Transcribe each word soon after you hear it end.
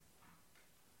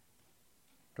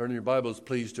Turn your Bibles,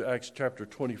 please, to Acts chapter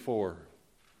 24.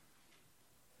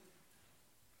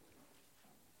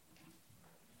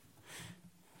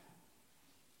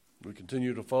 We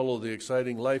continue to follow the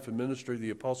exciting life and ministry of the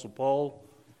Apostle Paul.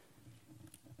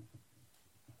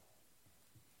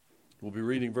 We'll be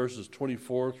reading verses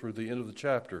 24 through the end of the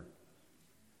chapter.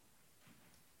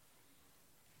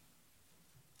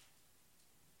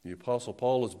 The Apostle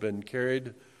Paul has been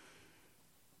carried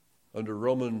under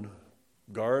Roman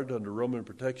guard, under Roman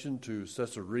protection to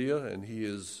Caesarea, and he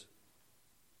is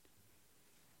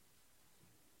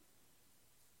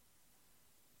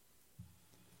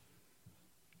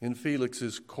in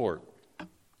Felix's court.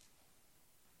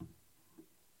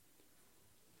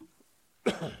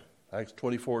 Acts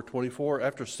 24:24.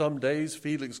 After some days,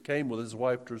 Felix came with his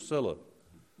wife Drusilla,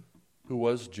 who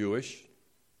was Jewish,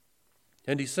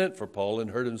 and he sent for Paul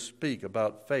and heard him speak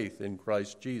about faith in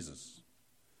Christ Jesus.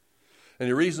 And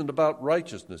he reasoned about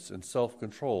righteousness and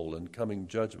self-control and coming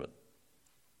judgment.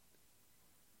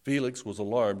 Felix was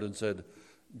alarmed and said,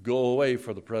 "Go away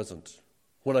for the present.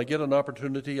 When I get an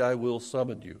opportunity, I will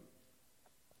summon you."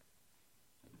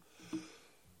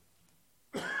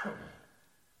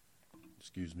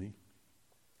 Excuse me.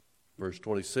 Verse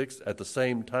 26, at the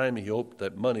same time he hoped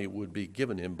that money would be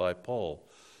given him by Paul.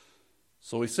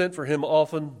 So he sent for him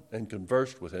often and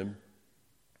conversed with him.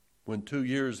 When 2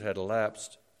 years had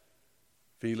elapsed,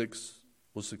 Felix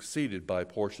was succeeded by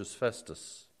Porcius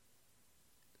Festus.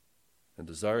 And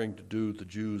desiring to do the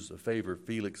Jews a favor,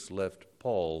 Felix left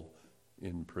Paul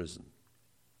in prison.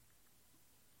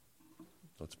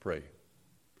 Let's pray.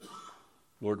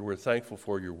 Lord, we're thankful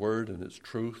for your word and its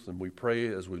truth, and we pray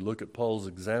as we look at Paul's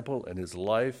example and his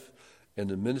life and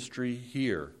the ministry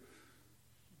here,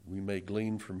 we may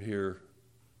glean from here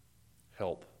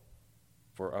help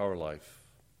for our life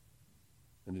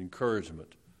and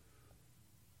encouragement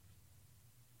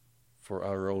for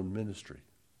our own ministry.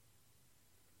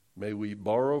 May we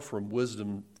borrow from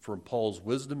Paul's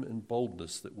wisdom and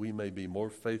boldness, that we may be more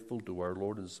faithful to our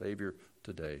Lord and Savior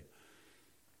today.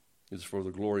 It is for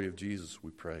the glory of Jesus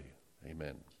we pray.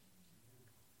 Amen.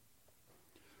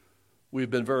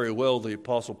 We've been very well. The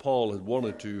Apostle Paul had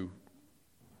wanted to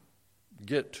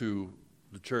get to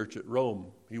the church at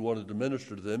Rome. He wanted to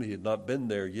minister to them. He had not been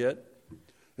there yet.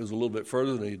 It was a little bit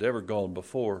further than he'd ever gone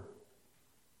before.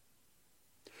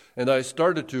 And I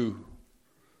started to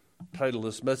title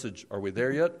this message, "Are We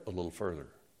There Yet?" A little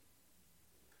further.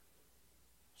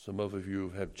 Some of you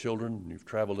have children and you've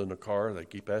traveled in a car. They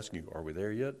keep asking you, "Are we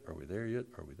there yet? Are we there yet?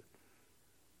 Are we there?"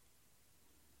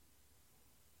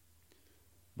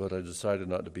 But I decided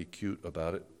not to be cute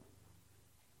about it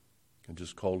and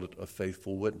just called it a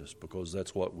faithful witness, because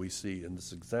that's what we see in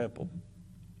this example.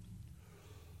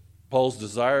 Paul's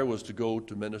desire was to go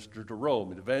to minister to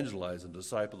Rome and evangelize and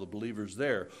disciple the believers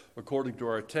there. According to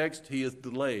our text, he is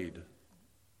delayed,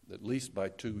 at least by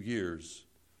 2 years.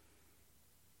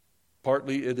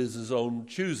 Partly it is his own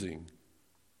choosing.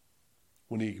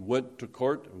 When he went to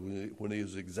court, when he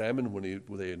was examined, when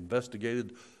they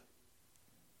investigated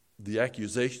the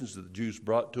accusations that the Jews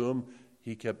brought to him,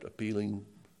 he kept appealing,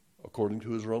 according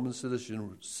to his Roman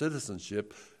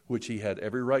citizenship, which he had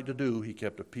every right to do. He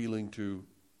kept appealing to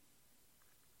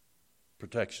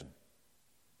protection.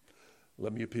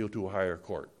 Let me appeal to a higher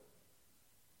court.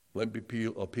 Let me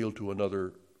appeal to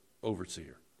another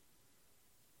overseer.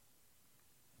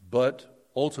 But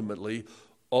ultimately,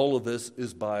 all of this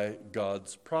is by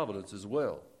God's providence as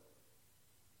well.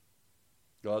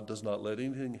 God does not let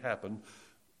anything happen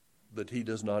that he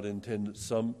does not intend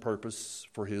some purpose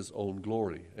for his own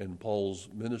glory. And Paul's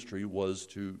ministry was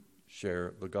to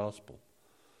share the gospel.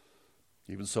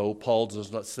 Even so, Paul does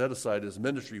not set aside his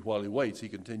ministry while he waits. He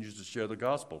continues to share the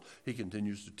gospel. He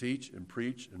continues to teach and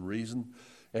preach and reason.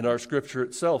 And our scripture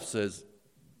itself says,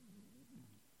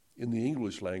 in the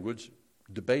English language,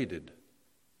 debated.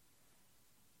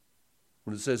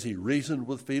 When it says he reasoned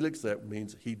with Felix, that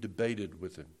means he debated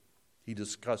with him. He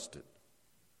discussed it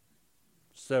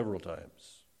several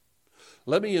times.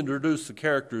 Let me introduce the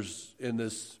characters in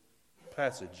this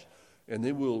passage, and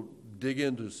then we'll dig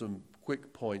into some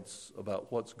quick points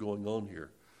about what's going on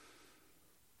here.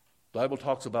 The Bible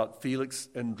talks about Felix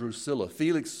and Drusilla.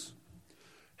 Felix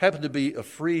happened to be a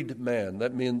freed man.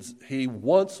 That means he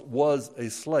once was a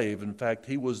slave. In fact,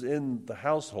 he was in the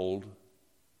household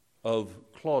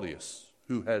of Claudius,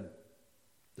 who had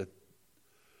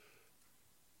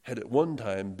at one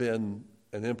time been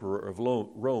an emperor of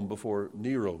Rome before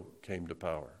Nero came to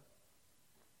power.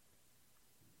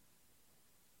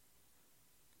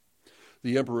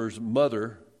 The emperor's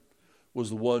mother was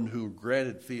the one who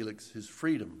granted Felix his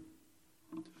freedom.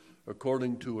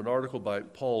 according to an article by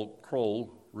Paul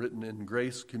Kroll, written in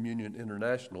Grace Communion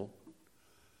International,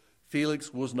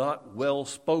 Felix was not well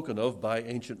spoken of by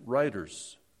ancient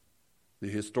writers. The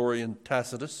historian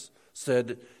Tacitus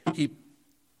said he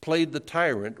played the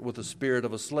tyrant with the spirit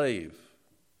of a slave.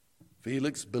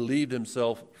 Felix believed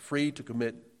himself free to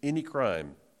commit any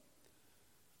crime.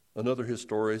 Another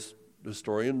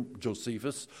historian,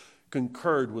 Josephus,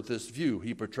 concurred with this view.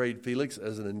 He portrayed Felix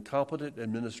as an incompetent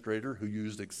administrator who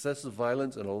used excessive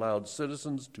violence and allowed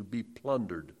citizens to be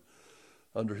plundered.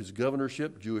 Under his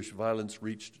governorship, Jewish violence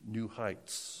reached new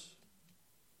heights.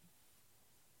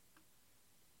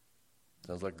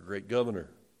 Sounds like a great governor.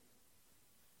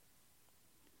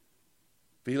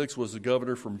 Felix was the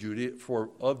governor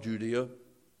of Judea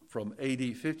from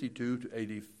AD 52 to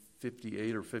AD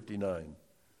 58 or 59.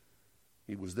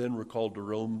 He was then recalled to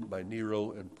Rome by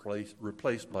Nero and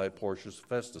replaced by Porcius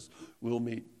Festus. We'll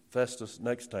meet Festus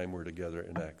next time we're together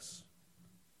in Acts.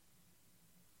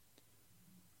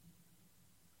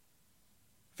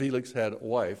 Felix had a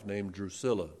wife named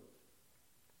Drusilla.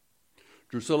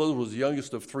 Drusilla was the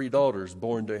youngest of 3 daughters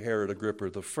born to Herod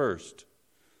Agrippa I,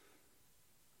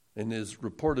 and is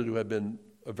reported to have been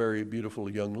a very beautiful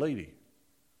young lady.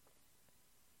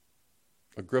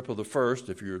 Agrippa I,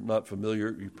 if you're not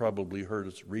familiar, you probably heard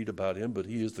us read about him, but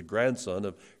he is the grandson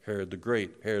of Herod the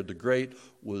Great. Herod the Great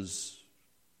was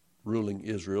ruling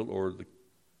Israel, or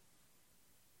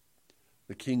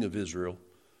the king of Israel,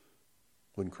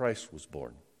 when Christ was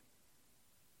born.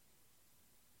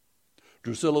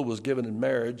 Drusilla was given in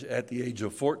marriage at the age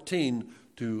of 14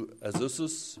 to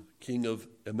Azusus, king of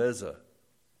Emesa.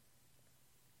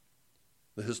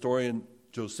 The historian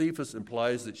Josephus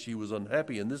implies that she was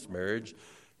unhappy in this marriage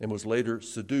and was later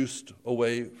seduced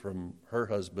away from her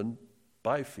husband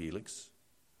by Felix.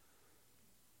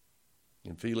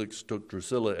 And Felix took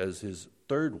Drusilla as his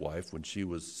 3rd wife when she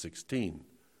was 16.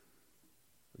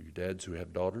 Are you dads who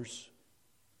have daughters?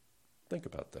 Think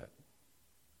about that.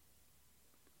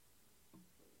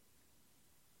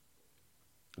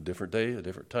 A different day, a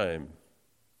different time.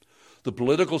 The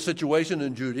political situation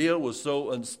in Judea was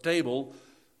so unstable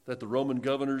that the Roman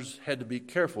governors had to be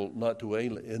careful not to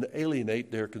alienate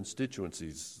their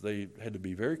constituencies. They had to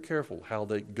be very careful how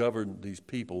they governed these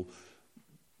people.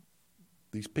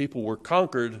 These people were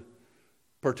conquered,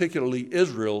 particularly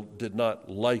Israel did not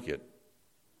like it.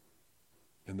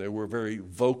 And they were very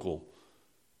vocal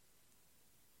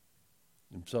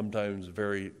and sometimes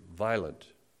very violent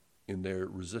in their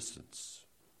resistance.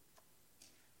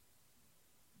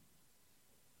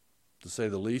 To say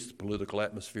the least, the political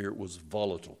atmosphere was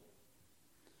volatile.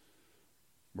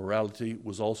 Morality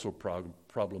was also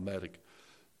problematic.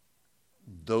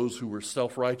 Those who were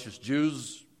self-righteous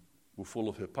Jews were full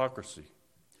of hypocrisy.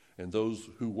 And those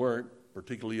who weren't,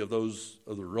 particularly of those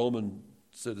of the Roman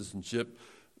citizenship,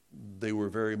 they were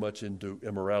very much into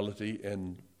immorality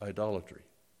and idolatry.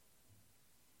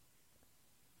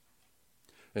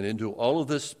 And into all of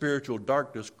this spiritual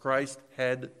darkness, Christ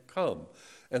had come.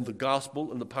 And the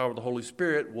gospel and the power of the Holy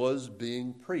Spirit was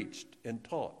being preached and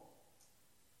taught.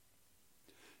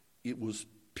 It was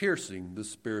piercing the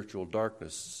spiritual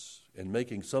darkness and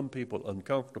making some people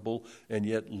uncomfortable and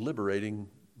yet liberating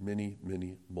many,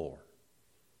 many more.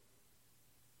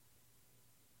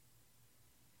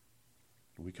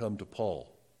 We come to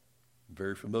Paul.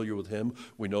 Very familiar with him.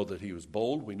 We know that he was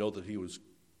bold. We know that he was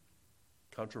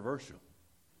controversial.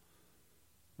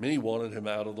 Many wanted him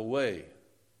out of the way.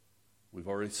 We've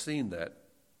already seen that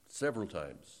several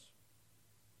times.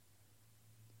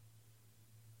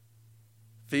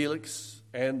 Felix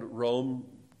and Rome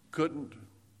couldn't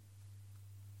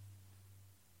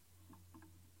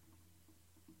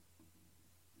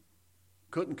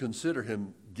consider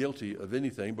him guilty of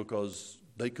anything because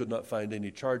they could not find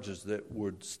any charges that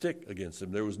would stick against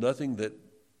him. There was nothing that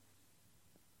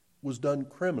was done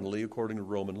criminally according to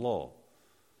Roman law.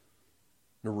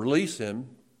 To release him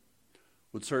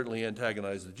would certainly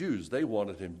antagonize the Jews. They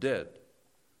wanted him dead.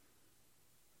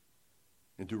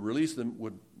 And to release them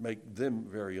would make them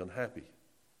very unhappy.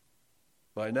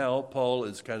 By now, Paul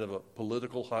is kind of a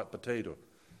political hot potato.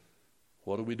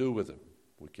 What do we do with him?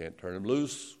 We can't turn him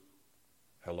loose.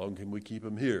 How long can we keep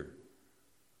him here?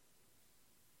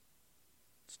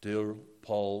 Still,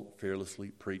 Paul fearlessly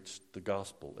preached the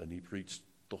gospel, and he preached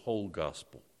the whole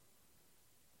gospel.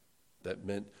 That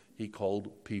meant he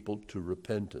called people to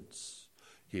repentance.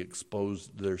 He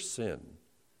exposed their sin.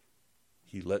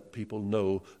 He let people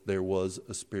know there was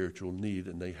a spiritual need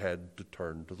and they had to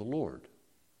turn to the Lord.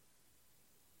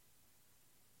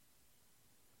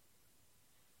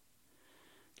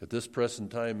 At this present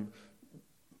time,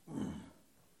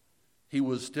 he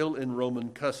was still in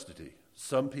Roman custody.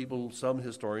 Some people, some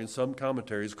historians, some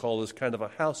commentaries call this kind of a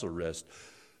house arrest.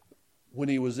 When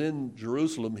he was in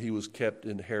Jerusalem, he was kept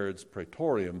in Herod's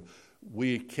praetorium.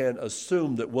 We can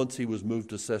assume that once he was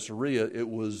moved to Caesarea, it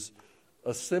was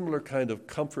a similar kind of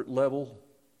comfort level,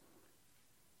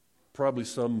 probably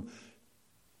some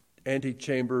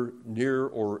antechamber near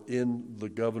or in the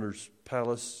governor's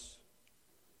palace.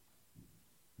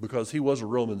 Because he was a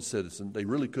Roman citizen, they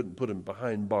really couldn't put him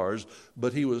behind bars,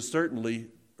 but he was certainly,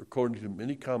 according to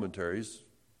many commentaries,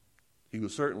 he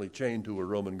was certainly chained to a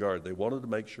Roman guard. They wanted to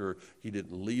make sure he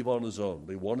didn't leave on his own.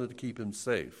 They wanted to keep him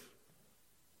safe.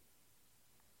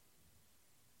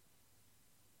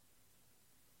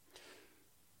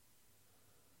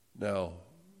 Now,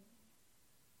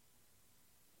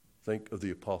 think of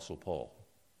the Apostle Paul.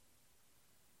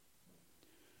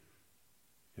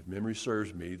 If memory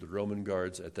serves me, the Roman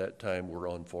guards at that time were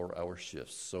on 4-hour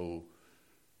shifts, so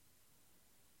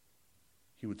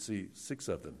he would see 6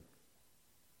 of them,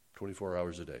 24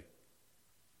 hours a day.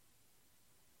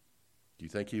 Do you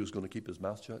think he was going to keep his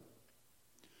mouth shut?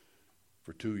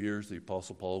 For 2 years, the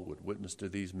Apostle Paul would witness to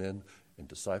these men and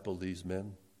disciple these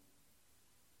men.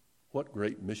 What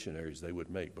great missionaries they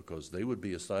would make, because they would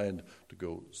be assigned to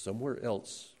go somewhere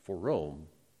else for Rome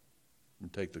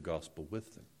and take the gospel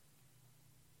with them.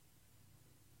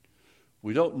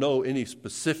 We don't know any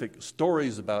specific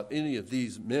stories about any of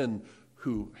these men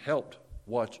who helped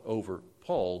watch over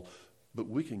Paul, but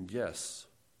we can guess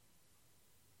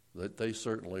that they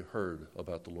certainly heard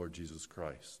about the Lord Jesus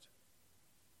Christ.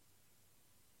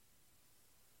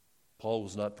 Paul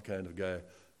was not the kind of guy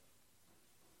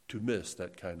to miss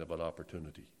that kind of an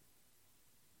opportunity.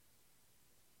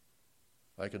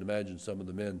 I can imagine some of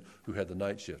the men who had the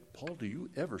night shift. Paul, do you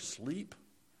ever sleep?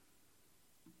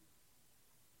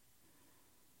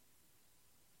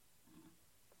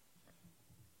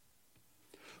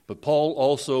 But Paul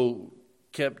also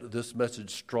kept this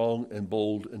message strong and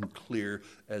bold and clear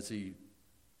as he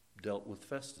dealt with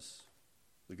Festus,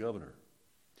 the governor.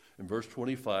 In verse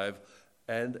 25,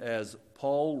 and as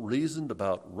Paul reasoned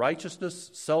about righteousness,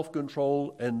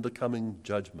 self-control, and the coming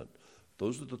judgment.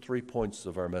 Those are the 3 points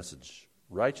of our message.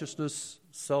 Righteousness,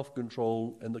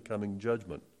 self-control, and the coming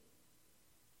judgment.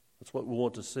 That's what we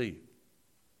want to see.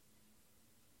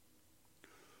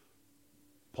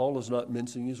 Paul is not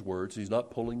mincing his words. He's not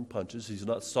pulling punches. He's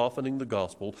not softening the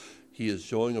gospel. He is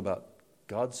showing about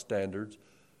God's standards.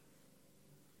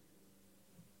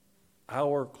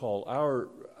 Our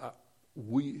call,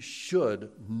 we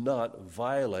should not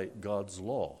violate God's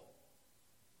law.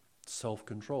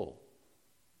 Self-control.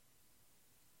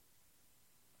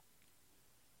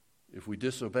 If we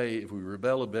disobey, if we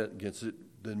rebel a bit against it,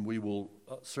 then we will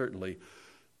certainly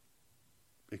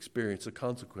experience the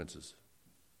consequences.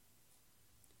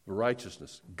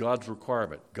 Righteousness, God's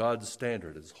requirement, God's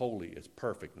standard is holy, it's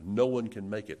perfect. No one can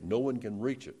make it. No one can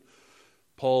reach it.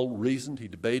 Paul reasoned, he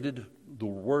debated. The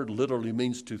word literally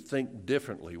means to think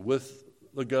differently with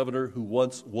the governor who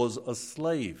once was a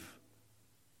slave.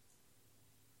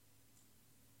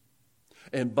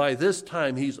 And by this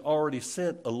time, he's already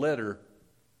sent a letter.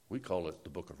 We call it the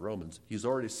book of Romans. He's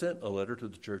already sent a letter to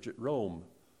the church at Rome.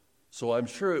 So I'm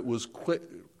sure it was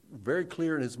very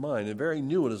clear in his mind and very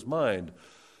new in his mind.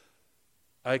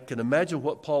 I can imagine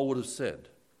what Paul would have said,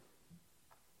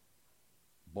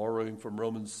 borrowing from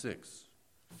Romans 6.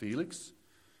 Felix,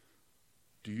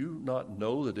 do you not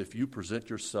know that if you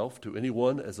present yourself to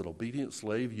anyone as an obedient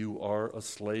slave, you are a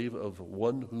slave of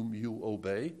one whom you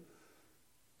obey?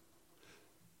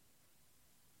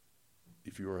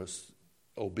 If you are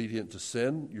obedient to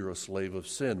sin, you're a slave of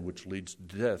sin, which leads to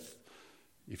death.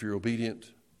 If you're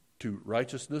obedient to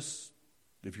righteousness,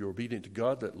 if you're obedient to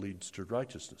God, that leads to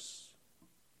righteousness.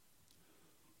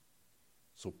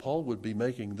 So Paul would be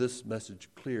making this message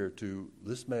clear to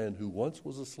this man who once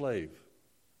was a slave.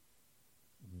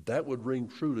 That would ring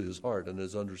true to his heart and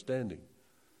his understanding.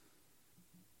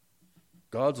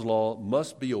 God's law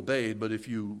must be obeyed, but if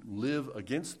you live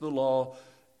against the law,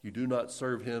 you do not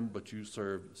serve him, but you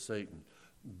serve Satan.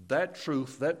 That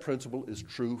truth, that principle is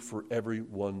true for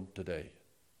everyone today.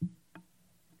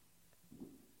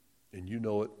 And you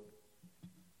know it,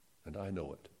 and I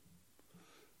know it.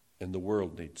 And the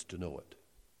world needs to know it.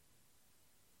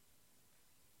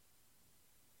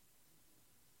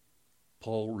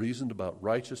 Paul reasoned about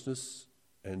righteousness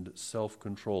and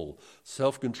self-control.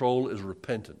 Self-control is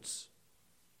repentance.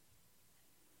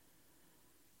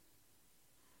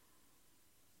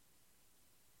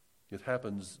 It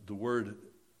happens, the word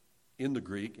in the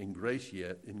Greek,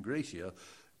 ingratia,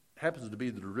 happens to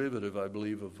be the derivative, I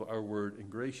believe, of our word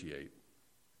ingratiate.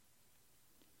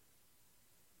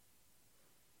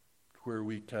 where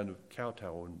we kind of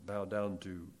kowtow and bow down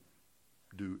to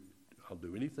I'll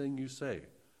do anything you say.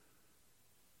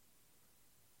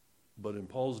 But in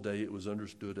Paul's day, it was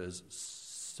understood as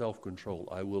self-control.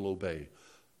 I will obey.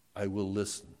 I will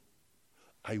listen.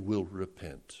 I will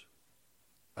repent.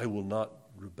 I will not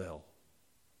rebel.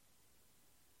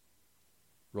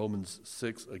 Romans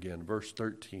 6 again, verse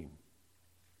 13.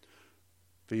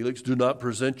 Felix, do not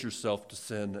present yourself to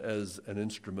sin as an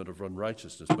instrument of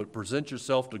unrighteousness, but present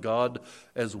yourself to God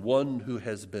as one who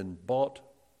has been brought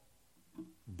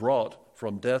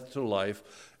from death to life,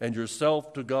 and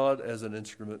yourself to God as an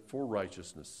instrument for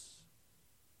righteousness.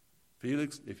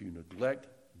 Felix, if you neglect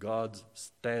God's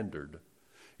standard,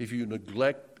 if you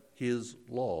neglect his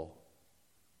law,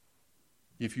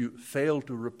 if you fail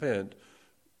to repent,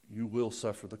 you will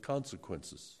suffer the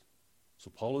consequences. So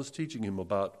Paul is teaching him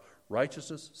about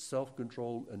righteousness,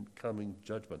 self-control, and coming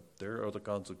judgment. There are the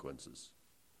consequences.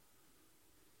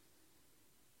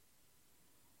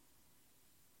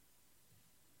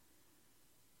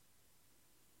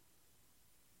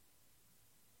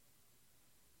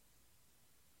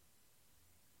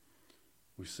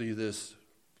 We see this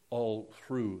all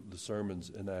through the sermons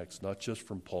in Acts, not just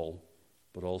from Paul,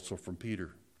 but also from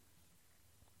Peter.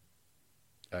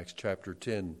 Acts chapter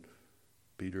 10,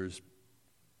 Peter's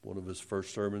one of his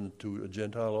first sermons to a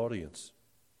Gentile audience.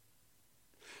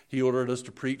 He ordered us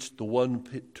to preach the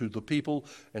one to the people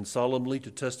and solemnly to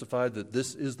testify that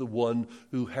this is the one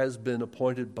who has been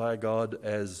appointed by God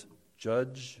as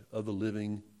judge of the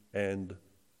living and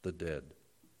the dead.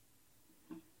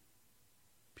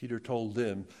 Peter told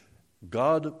them,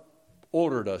 God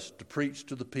ordered us to preach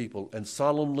to the people and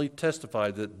solemnly testify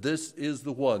that this is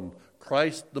the one,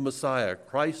 Christ the Messiah,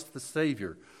 Christ the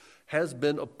Savior, has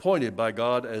been appointed by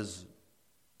God as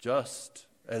judge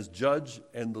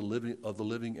and of the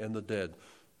living and the dead.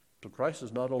 So Christ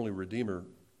is not only Redeemer,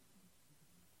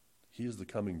 he is the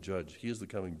coming judge. He is the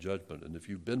coming judgment. And if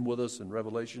you've been with us in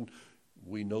Revelation,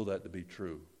 we know that to be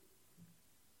true.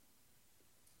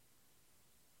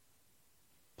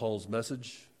 Paul's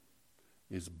message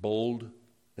is bold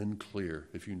and clear.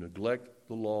 If you neglect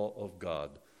the law of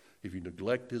God, if you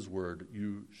neglect his word,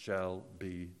 you shall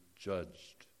be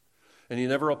judged. And he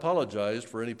never apologized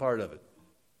for any part of it.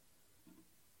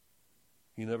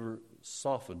 He never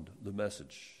softened the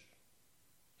message.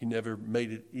 He never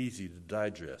made it easy to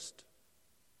digest.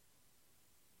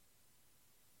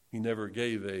 He never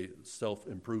gave a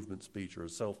self-improvement speech or a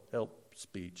self-help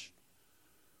speech.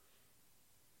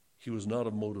 He was not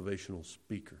a motivational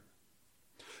speaker.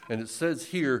 And it says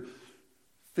here,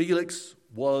 Felix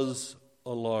was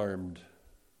alarmed.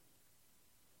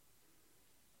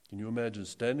 Can you imagine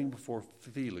standing before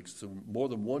Felix? More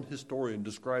than one historian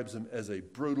describes him as a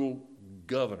brutal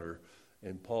governor,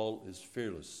 and Paul is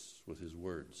fearless with his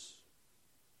words.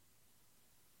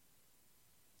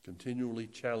 Continually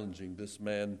challenging this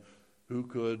man who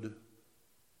could,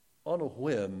 on a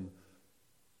whim,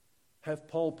 have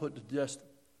Paul put to death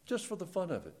just for the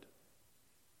fun of it.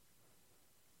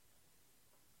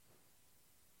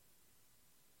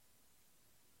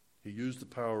 He used the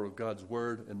power of God's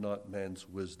word and not man's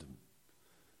wisdom.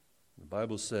 The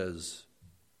Bible says,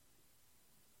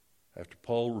 after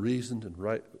Paul reasoned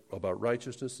about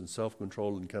righteousness and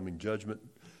self-control and coming judgment,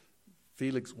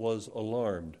 Felix was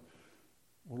alarmed.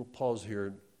 I want to pause here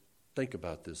and think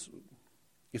about this.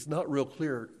 It's not real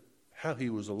clear how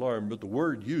he was alarmed, but the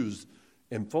word used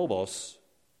in phobos,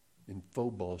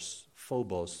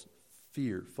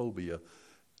 fear, phobia,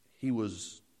 he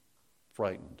was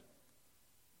frightened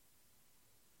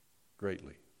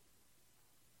greatly.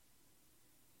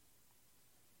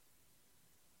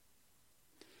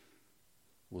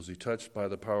 Was he touched by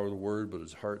the power of the word, but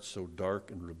his heart so dark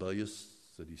and rebellious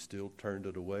that he still turned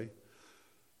it away?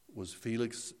 Was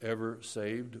Felix ever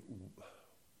saved?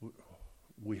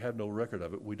 We have no record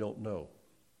of it. We don't know.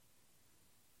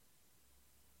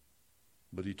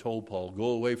 But he told Paul, go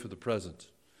away for the present.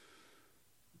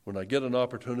 When I get an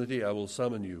opportunity, I will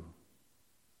summon you.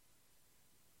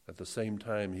 At the same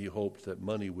time, he hoped that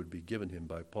money would be given him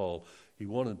by Paul. He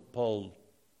wanted Paul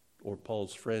or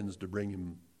Paul's friends to bring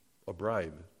him a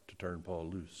bribe to turn Paul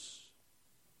loose.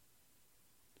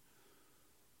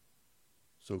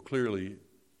 So clearly,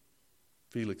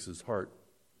 Felix's heart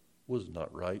was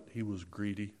not right. He was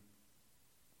greedy,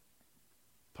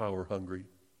 power hungry.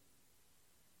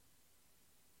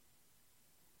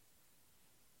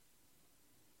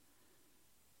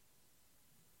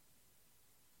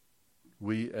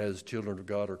 We, as children of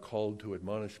God, are called to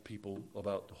admonish people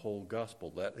about the whole gospel.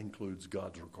 That includes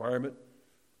God's requirement,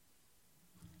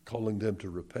 calling them to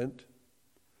repent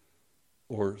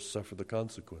or suffer the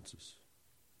consequences.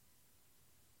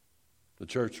 The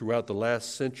church throughout the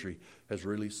last century has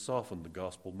really softened the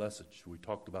gospel message. We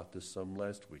talked about this some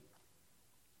last week.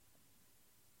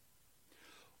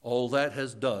 All that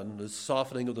has done, this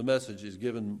softening of the message, is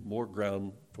given more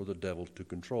ground for the devil to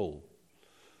control.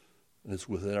 And it's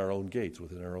within our own gates,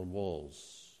 within our own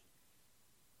walls.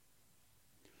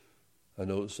 I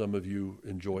know some of you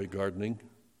enjoy gardening.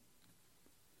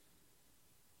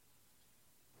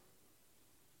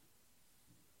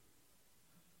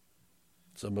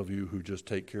 Some of you who just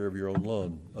take care of your own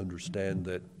lawn understand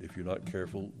that if you're not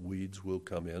careful, weeds will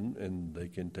come in and they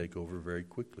can take over very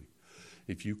quickly.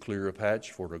 If you clear a patch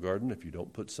for a garden, if you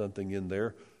don't put something in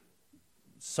there,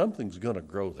 something's going to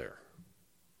grow there.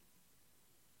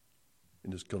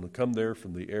 And it's going to come there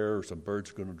from the air, or some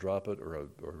bird's going to drop it, or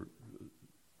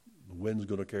the wind's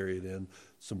going to carry it in.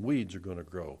 Some weeds are going to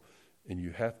grow. And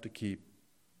you have to keep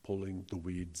pulling the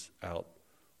weeds out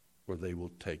or they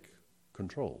will take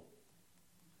control.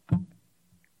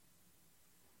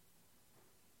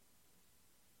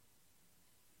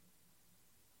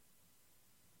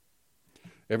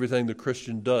 Everything the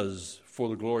Christian does for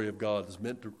the glory of God is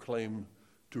meant to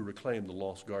reclaim the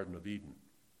lost Garden of Eden.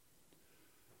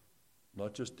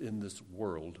 Not just in this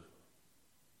world,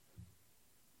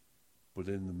 but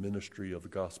in the ministry of the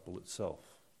gospel itself.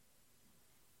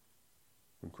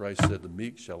 When Christ said the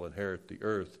meek shall inherit the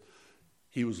earth,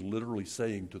 he was literally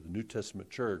saying to the New Testament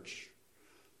church,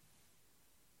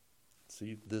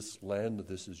 see this land,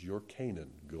 this is your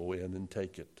Canaan. Go in and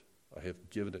take it. I have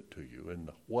given it to you. And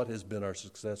what has been our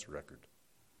success record?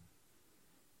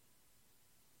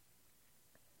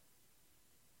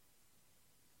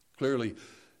 Clearly,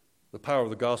 the power of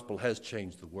the gospel has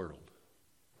changed the world.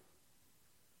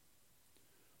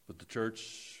 But the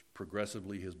church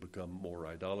progressively has become more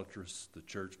idolatrous. The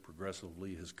church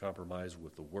progressively has compromised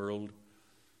with the world.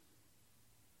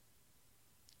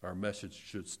 Our message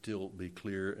should still be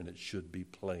clear and it should be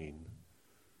plain.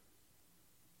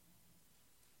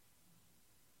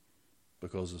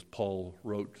 Because as Paul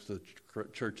wrote to the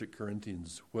church at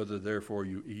Corinthians, whether therefore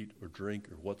you eat or drink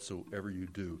or whatsoever you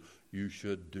do, you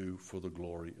should do for the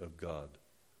glory of God.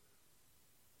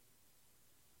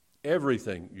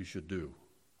 Everything you should do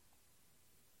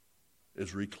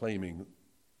is reclaiming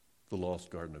the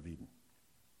lost Garden of Eden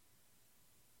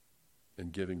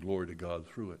and giving glory to God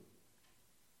through it.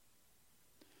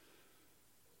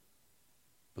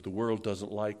 But the world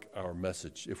doesn't like our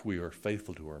message if we are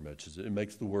faithful to our message. It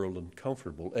makes the world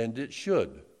uncomfortable, and it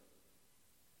should.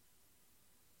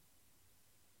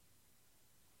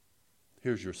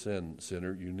 Here's your sin,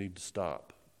 sinner. You need to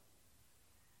stop.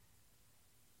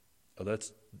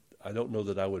 I don't know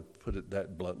that I would put it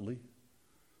that bluntly.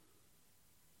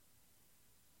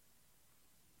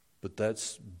 But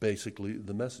that's basically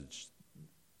the message.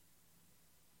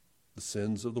 The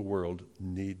sins of the world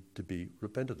need to be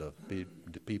repented of.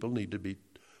 People need to be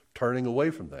turning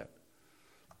away from that.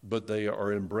 But they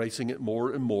are embracing it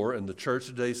more and more, and the church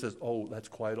today says, oh, that's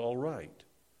quite all right.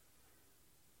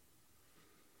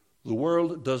 The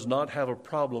world does not have a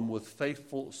problem with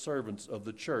faithful servants of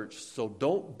the church, so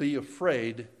don't be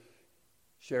afraid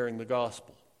sharing the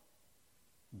gospel.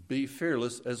 Be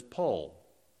fearless as Paul.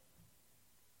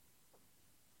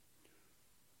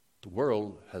 The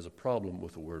world has a problem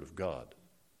with the Word of God.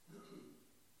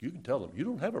 You can tell them, you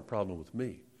don't have a problem with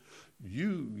me.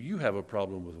 You have a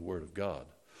problem with the Word of God.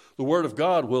 The Word of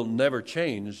God will never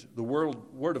change. The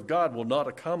Word of God will not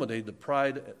accommodate the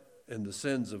pride and the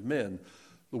sins of men.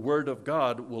 The Word of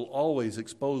God will always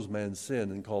expose man's sin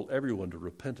and call everyone to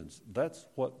repentance. That's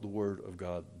what the Word of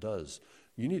God does.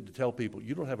 You need to tell people,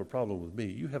 you don't have a problem with me.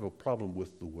 You have a problem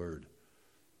with the Word.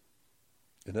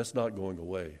 And that's not going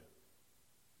away.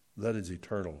 That is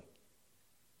eternal.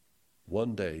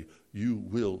 One day, you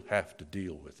will have to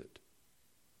deal with it.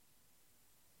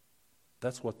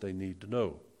 That's what they need to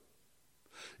know.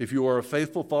 If you are a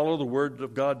faithful follower, the Word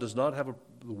of God the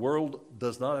world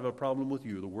does not have a problem with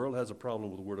you. The world has a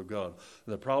problem with the Word of God.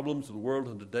 And the problems of the world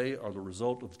of today are the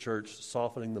result of the church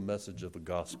softening the message of the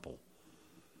gospel.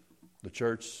 The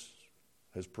church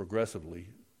has progressively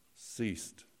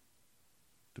ceased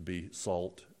to be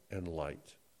salt and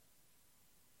light.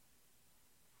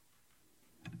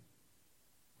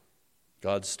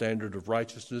 God's standard of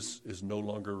righteousness is no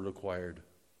longer required.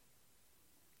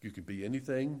 You can be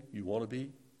anything you want to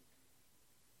be,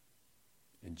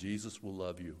 and Jesus will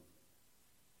love you.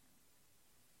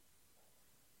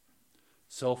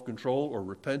 Self-control or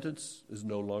repentance is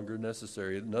no longer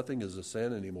necessary. Nothing is a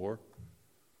sin anymore.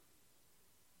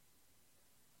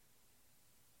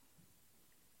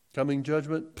 Coming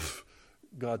judgment,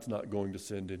 God's not going to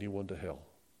send anyone to hell.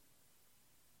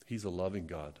 He's a loving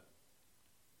God.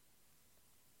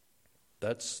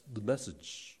 That's the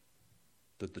message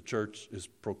that the church is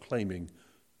proclaiming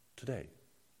today.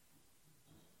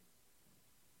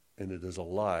 And it is a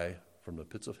lie from the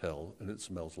pits of hell, and it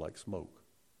smells like smoke.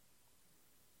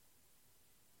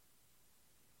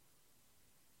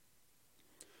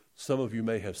 Some of you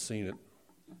may have seen it.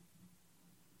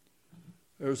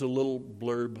 There's a little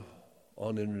blurb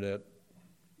on the internet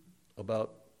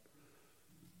about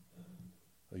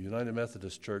a United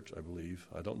Methodist church, I believe.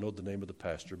 I don't know the name of the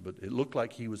pastor, but it looked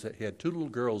like he had two little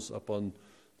girls up on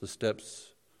the steps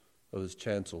of his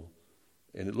chancel,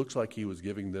 and it looks like he was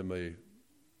giving them a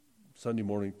Sunday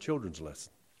morning children's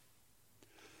lesson.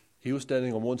 He was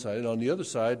standing on one side, and on the other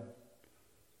side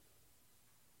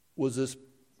was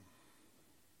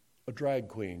a drag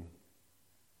queen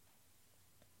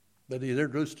that he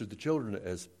introduced to the children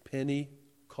as Penny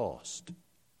Cost.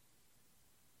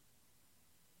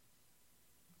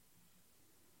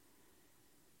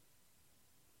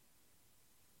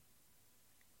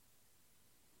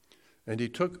 And he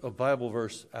took a Bible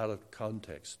verse out of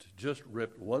context, just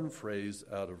ripped one phrase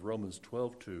out of Romans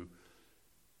 12:2.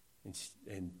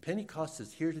 And Pentecost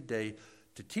is here today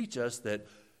to teach us that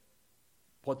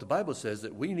what the Bible says,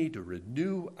 that we need to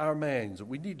renew our minds, that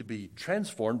we need to be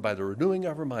transformed by the renewing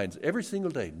of our minds every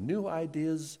single day. New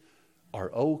ideas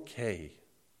are okay.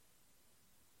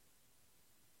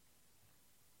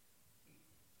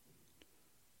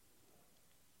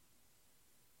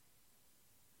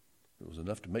 It was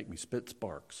enough to make me spit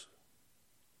sparks.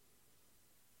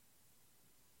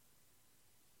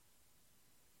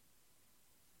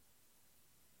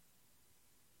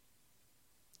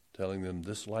 Telling them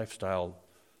this lifestyle,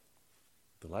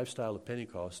 the lifestyle of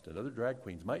Pentecost and other drag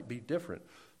queens might be different,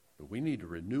 but we need to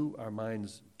renew our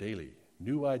minds daily.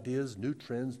 New ideas, new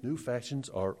trends, new fashions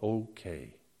are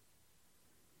okay.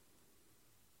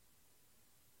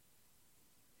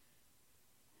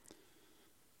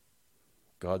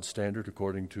 God's standard,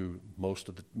 according to much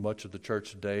of the church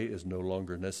today, is no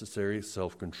longer necessary.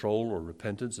 Self-control or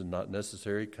repentance is not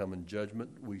necessary. Coming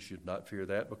judgment, we should not fear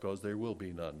that because there will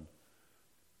be none.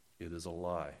 It is a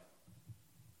lie.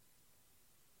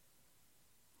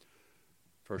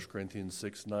 1 Corinthians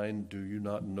 6:9, do you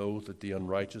not know that the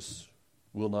unrighteous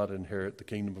will not inherit the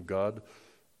kingdom of God?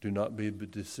 Do not be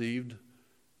deceived,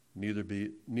 neither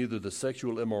the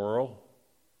sexual immoral,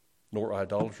 nor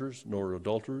idolaters, nor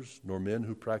adulterers, nor men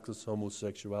who practice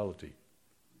homosexuality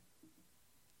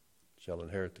shall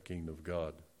inherit the kingdom of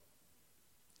God.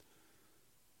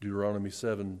 Deuteronomy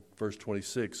 7, verse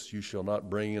 26, you shall not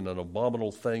bring in an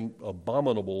abominable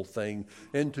thing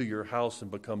into your house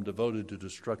and become devoted to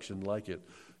destruction like it.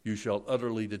 You shall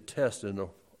utterly detest and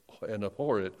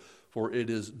abhor it, for it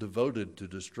is devoted to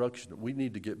destruction. We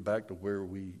need to get back to where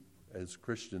we, as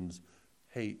Christians,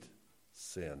 hate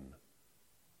sin.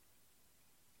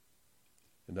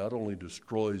 It not only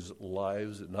destroys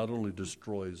lives, it not only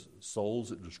destroys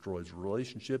souls, it destroys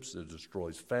relationships, it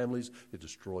destroys families, it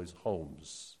destroys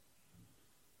homes.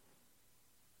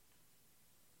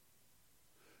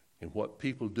 And what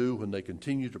people do when they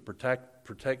continue to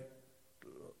protect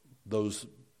those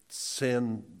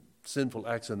sinful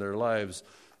acts in their lives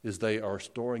is they are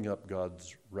storing up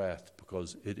God's wrath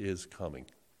because it is coming.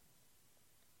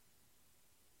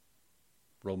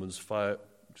 Romans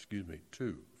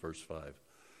 2, verse 5.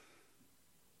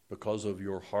 Because of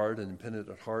your hard and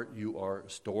impenitent heart, you are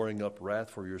storing up wrath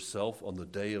for yourself on the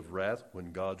day of wrath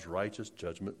when God's righteous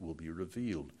judgment will be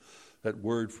revealed. That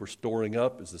word for storing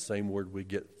up is the same word we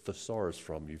get thesaurus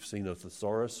from. You've seen a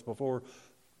thesaurus before?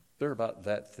 They're about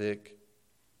that thick.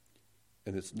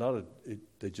 And it's not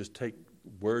they just take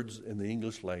words in the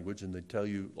English language and they tell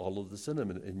you all of the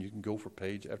synonym, and you can go for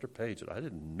page after page. And I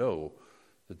didn't know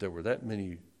that there were that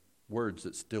many words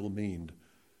that still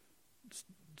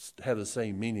have the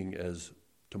same meaning as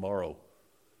tomorrow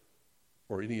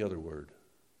or any other word.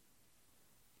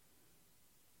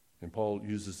 And Paul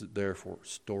uses it there for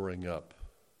storing up.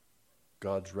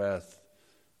 God's wrath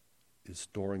is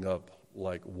storing up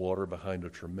like water behind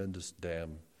a tremendous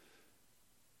dam.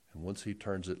 And once he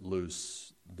turns it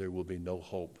loose, there will be no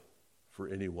hope for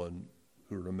anyone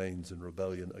who remains in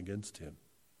rebellion against him.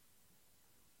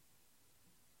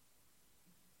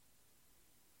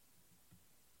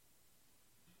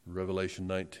 Revelation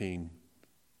 19,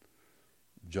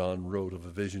 John wrote of a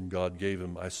vision God gave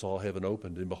him. I saw heaven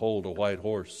opened, and behold, a white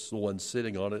horse. The one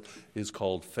sitting on it is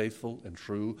called Faithful and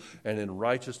True, and in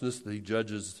righteousness he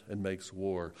judges and makes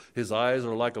war. His eyes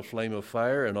are like a flame of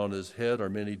fire, and on his head are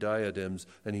many diadems,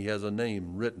 and he has a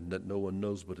name written that no one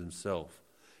knows but himself.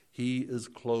 He is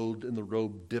clothed in the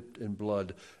robe dipped in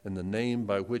blood, and the name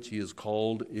by which he is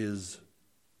called is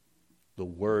the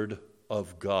Word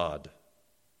of God.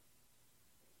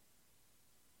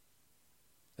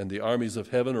 And the armies of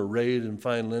heaven, arrayed in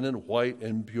fine linen, white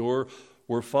and pure,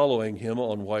 were following him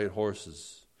on white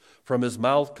horses. From his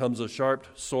mouth comes a sharp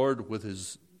sword with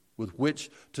which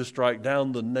to strike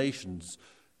down the nations,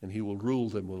 and he will rule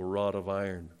them with a rod of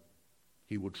iron.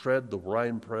 He will tread the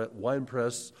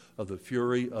winepress of the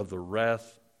fury of the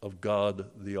wrath of God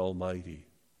the Almighty.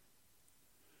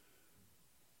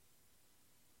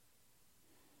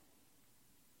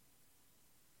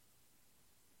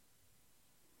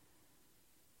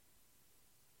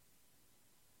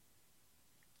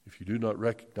 If you do not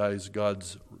recognize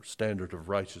God's standard of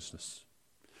righteousness,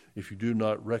 if you do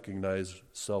not recognize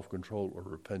self-control or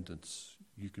repentance,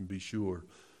 you can be sure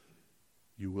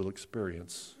you will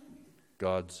experience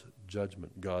God's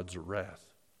judgment, God's wrath,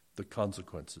 the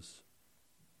consequences.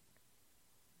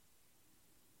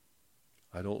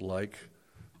 I don't like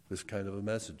this kind of a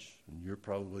message, and you're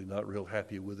probably not real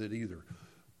happy with it either.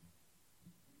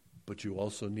 But you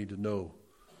also need to know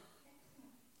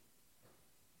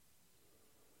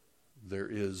there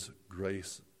is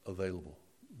grace available.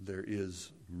 There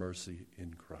is mercy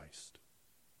in Christ.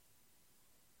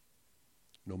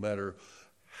 No matter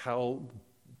how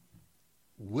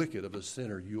wicked of a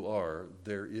sinner you are,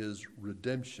 there is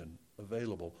redemption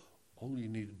available. All you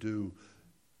need to do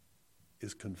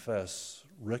is confess,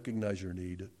 recognize your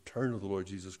need, turn to the Lord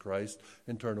Jesus Christ,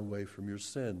 and turn away from your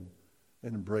sin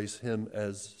and embrace him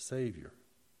as Savior.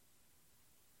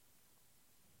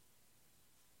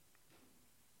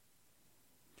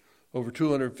 Over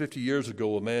 250 years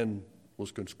ago, a man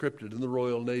was conscripted in the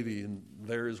Royal Navy, and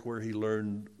there is where he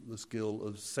learned the skill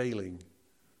of sailing.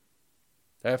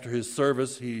 After his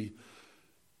service, he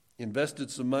invested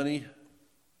some money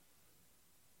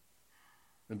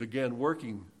and began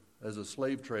working as a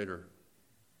slave trader.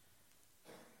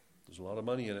 There's a lot of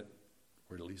money in it,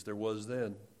 or at least there was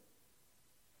then.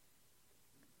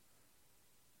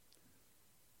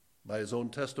 By his own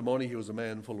testimony, he was a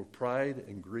man full of pride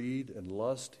and greed and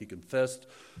lust. He confessed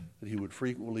that he would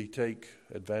frequently take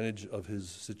advantage of his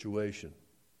situation.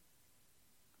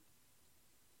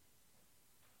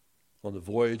 On the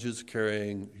voyages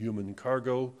carrying human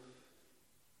cargo,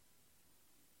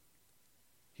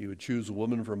 he would choose a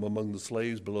woman from among the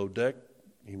slaves below deck.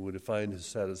 He would find his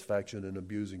satisfaction in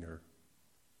abusing her.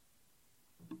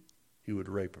 He would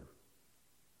rape her.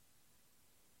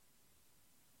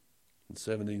 In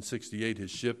 1768,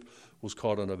 his ship was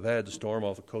caught on a bad storm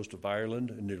off the coast of Ireland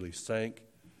and nearly sank.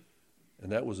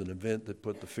 And that was an event that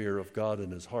put the fear of God in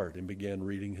his heart, and began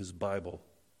reading his Bible.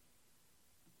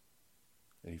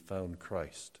 And he found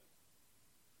Christ.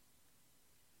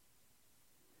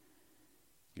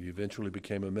 He eventually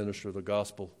became a minister of the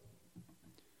gospel.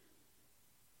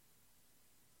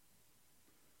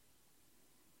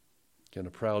 Can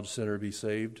a proud sinner be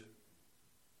saved?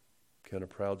 Can a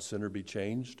proud sinner be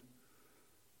changed?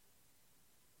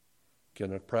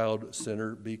 Can a proud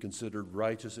sinner be considered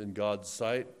righteous in God's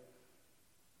sight?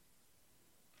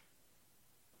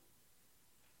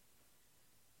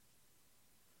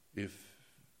 If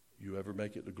you ever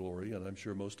make it to glory, and I'm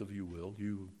sure most of you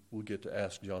will get to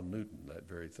ask John Newton that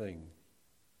very thing.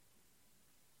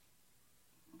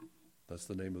 That's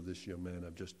the name of this young man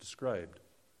I've just described.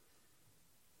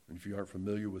 And if you aren't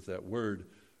familiar with that word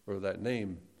or that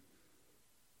name,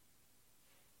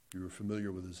 you are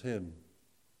familiar with his hymn,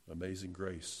 Amazing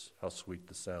Grace, how sweet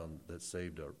the sound that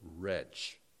saved a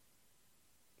wretch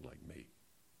like me.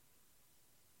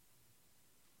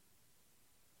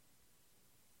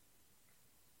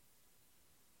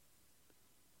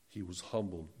 He was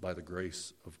humbled by the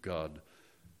grace of God.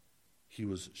 He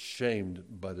was shamed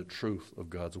by the truth of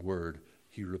God's word.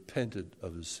 He repented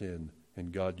of his sin,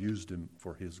 and God used him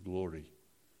for his glory.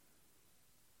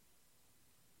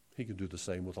 He can do the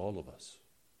same with all of us.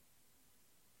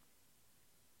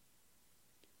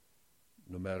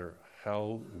 No matter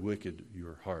how wicked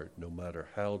your heart, no matter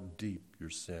how deep your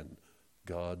sin,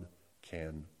 God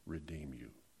can redeem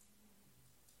you.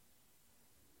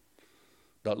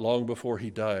 Not long before he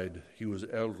died, he was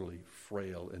elderly,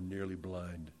 frail, and nearly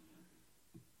blind.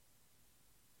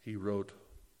 He wrote,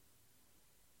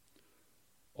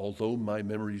 "Although my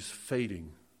memory's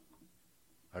fading,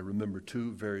 I remember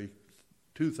two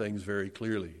things very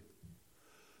clearly.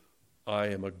 I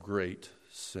am a great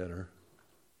sinner,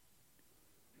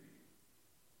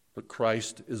 but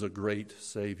Christ is a great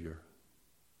Savior."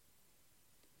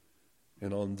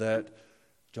 And on that,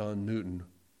 John Newton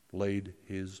laid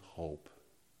his hope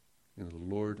in the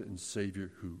Lord and Savior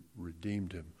who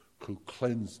redeemed him, who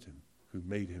cleansed him, who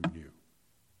made him new.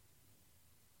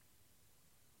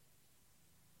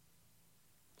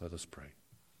 Let us pray.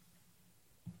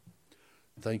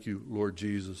 Thank you, Lord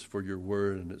Jesus, for your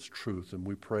word and its truth. And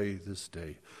we pray this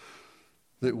day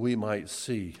that we might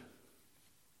see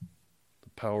the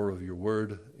power of your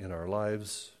word in our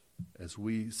lives as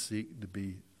we seek to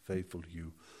be faithful to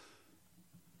you.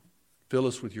 Fill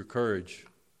us with your courage.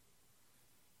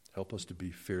 Help us to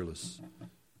be fearless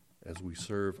as we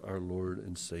serve our Lord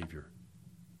and Savior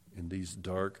in these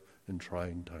dark and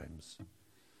trying times.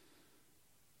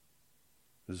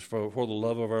 It is for the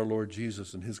love of our Lord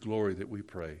Jesus and his glory that we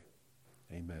pray.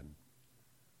 Amen.